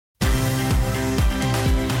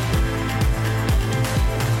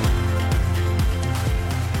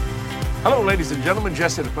Hello, ladies and gentlemen.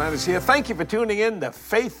 Jesse Duplantis here. Thank you for tuning in to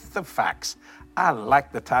Faith the Facts. I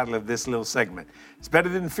like the title of this little segment. It's better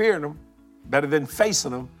than fearing them, better than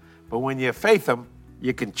facing them, but when you faith them,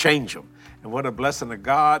 you can change them. And what a blessing of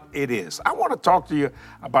God it is. I want to talk to you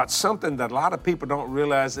about something that a lot of people don't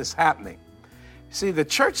realize is happening. See, the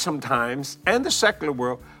church sometimes and the secular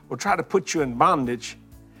world will try to put you in bondage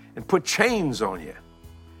and put chains on you,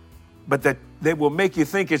 but that they will make you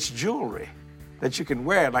think it's jewelry that you can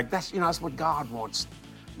wear. Like that's what God wants.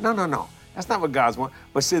 No. That's not what God wants.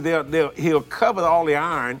 But see, he'll cover all the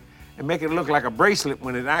iron and make it look like a bracelet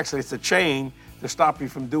when it actually it's a chain to stop you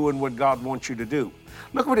from doing what God wants you to do.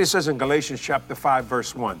 Look what it says in Galatians chapter 5,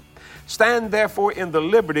 verse 1. Stand therefore in the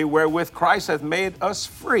liberty wherewith Christ hath made us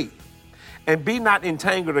free, and be not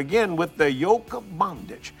entangled again with the yoke of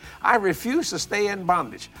bondage. I refuse to stay in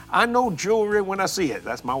bondage. I know jewelry when I see it.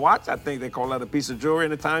 That's my watch. I think they call that a piece of jewelry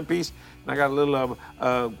and a timepiece. And I got a little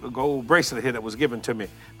gold bracelet here that was given to me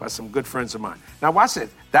by some good friends of mine. Now watch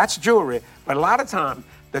this. That's jewelry. But a lot of times,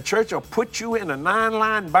 the church will put you in a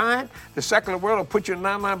 9-line bind. The secular world will put you in a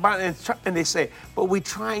 9-line bind. And they say, but we're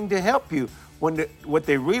trying to help you. When what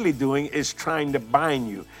they're really doing is trying to bind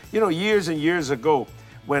you. You know, years and years ago,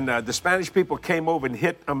 when the Spanish people came over and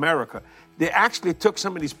hit America, they actually took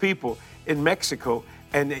some of these people in Mexico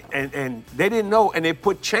and they didn't know, and they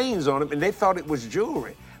put chains on them, and they thought it was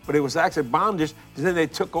jewelry, but it was actually bondage. And then they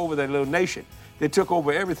took over their little nation. They took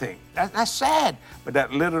over everything. That's sad, but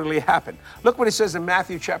that literally happened. Look what it says in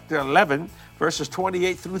Matthew chapter 11, verses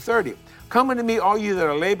 28 through 30. Come unto me, all you that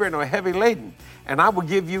are laboring or heavy laden, and I will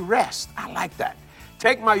give you rest. I like that.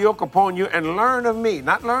 Take my yoke upon you and learn of me.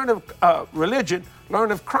 Not learn of religion,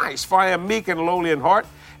 learn of Christ. For I am meek and lowly in heart,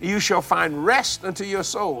 and you shall find rest unto your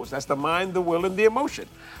souls. That's the mind, the will, and the emotion.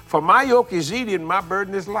 For my yoke is easy and my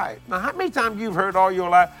burden is light. Now, how many times you've heard all your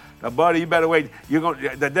life, buddy, you better wait.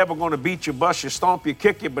 The devil going to beat you, bust you, stomp you,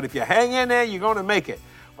 kick you, but if you hang in there, you're going to make it.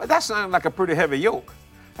 Well, that sounds like a pretty heavy yoke.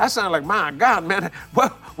 That sounds like, my God, man,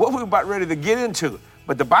 what we're about ready to get into.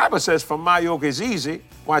 But the Bible says, for my yoke is easy,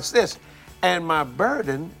 watch this, and my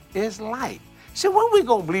burden is light. See, when we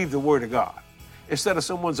going to believe the word of God? Instead of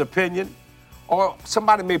someone's opinion, or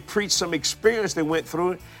somebody may preach some experience they went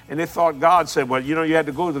through and they thought God said, well, you had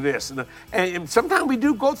to go through this. And sometimes we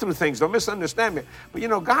do go through things, don't misunderstand me. But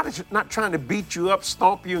God is not trying to beat you up,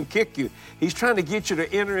 stomp you, and kick you. He's trying to get you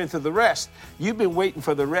to enter into the rest. You've been waiting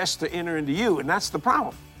for the rest to enter into you, and that's the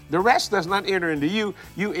problem. The rest does not enter into you,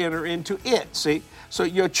 you enter into it, see? So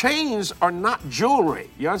your chains are not jewelry.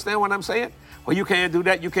 You understand what I'm saying? Well, you can't do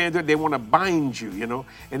that, you can't do it. They want to bind you,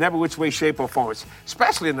 in every which way, shape, or form,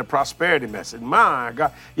 especially in the prosperity message. My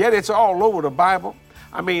God. Yet it's all over the Bible.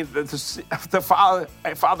 I mean, the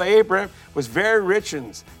father Abraham was very rich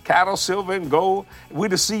in cattle, silver, and gold. We're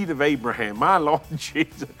the seed of Abraham, my Lord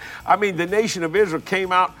Jesus. I mean, the nation of Israel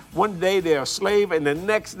came out. One day they're a slave, and the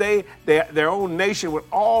next day they're their own nation with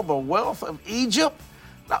all the wealth of Egypt.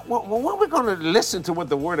 Well, when we're going to listen to what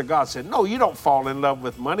the Word of God said, no, you don't fall in love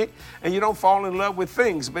with money, and you don't fall in love with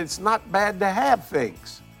things, but it's not bad to have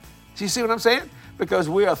things. Do you see what I'm saying? Because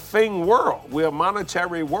we're a thing world. We're a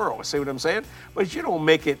monetary world. See what I'm saying? But you don't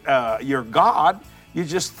make it your God. You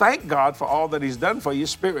just thank God for all that He's done for you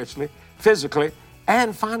spiritually, physically,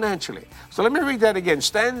 and financially. So let me read that again.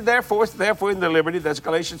 Stand therefore in the liberty, that's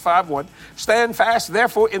Galatians 5:1. Stand fast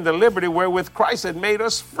therefore in the liberty wherewith Christ had made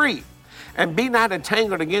us free. And be not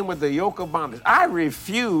entangled again with the yoke of bondage. I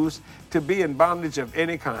refuse to be in bondage of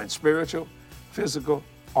any kind, spiritual, physical,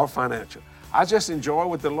 or financial. I just enjoy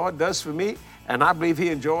what the Lord does for me, and I believe He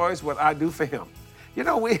enjoys what I do for Him.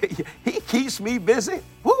 He keeps me busy,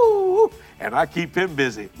 woo, and I keep Him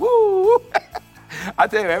busy, woo. I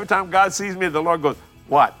tell you, every time God sees me, the Lord goes,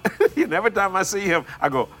 what? Every time I see Him, I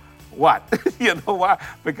go, what? You know why?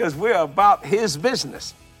 Because we're about His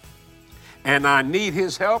business, and I need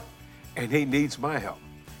His help. And He needs my help.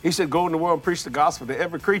 He said, go in the world and preach the gospel to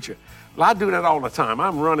every creature. Well, I do that all the time.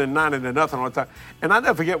 I'm running 90 to nothing all the time. And I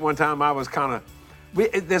never forget one time I was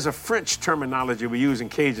there's a French terminology we use in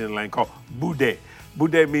Cajun land called boudet.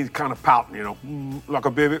 Boudet means kind of pouting, like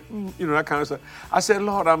a baby, that kind of stuff. I said,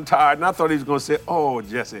 Lord, I'm tired. And I thought He was going to say, oh,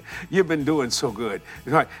 Jesse, you've been doing so good.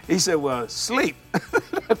 He said, well, sleep.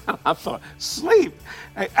 I thought, sleep?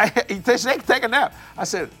 Take a nap. I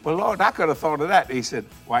said, well, Lord, I could have thought of that. He said,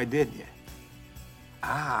 why didn't you?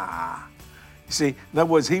 You see, in other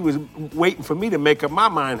words, He was waiting for me to make up my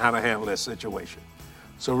mind how to handle this situation.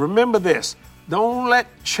 So remember this. Don't let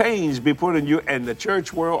chains be put in you and the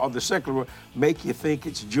church world or the secular world make you think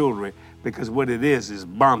it's jewelry, because what it is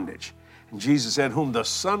bondage. And Jesus said, whom the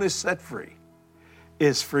Son is set free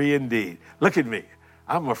is free indeed. Look at me.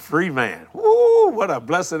 I'm a free man. Woo! Woo, what a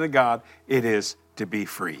blessing of God it is to be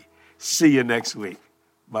free. See you next week.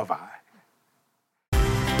 Bye-bye.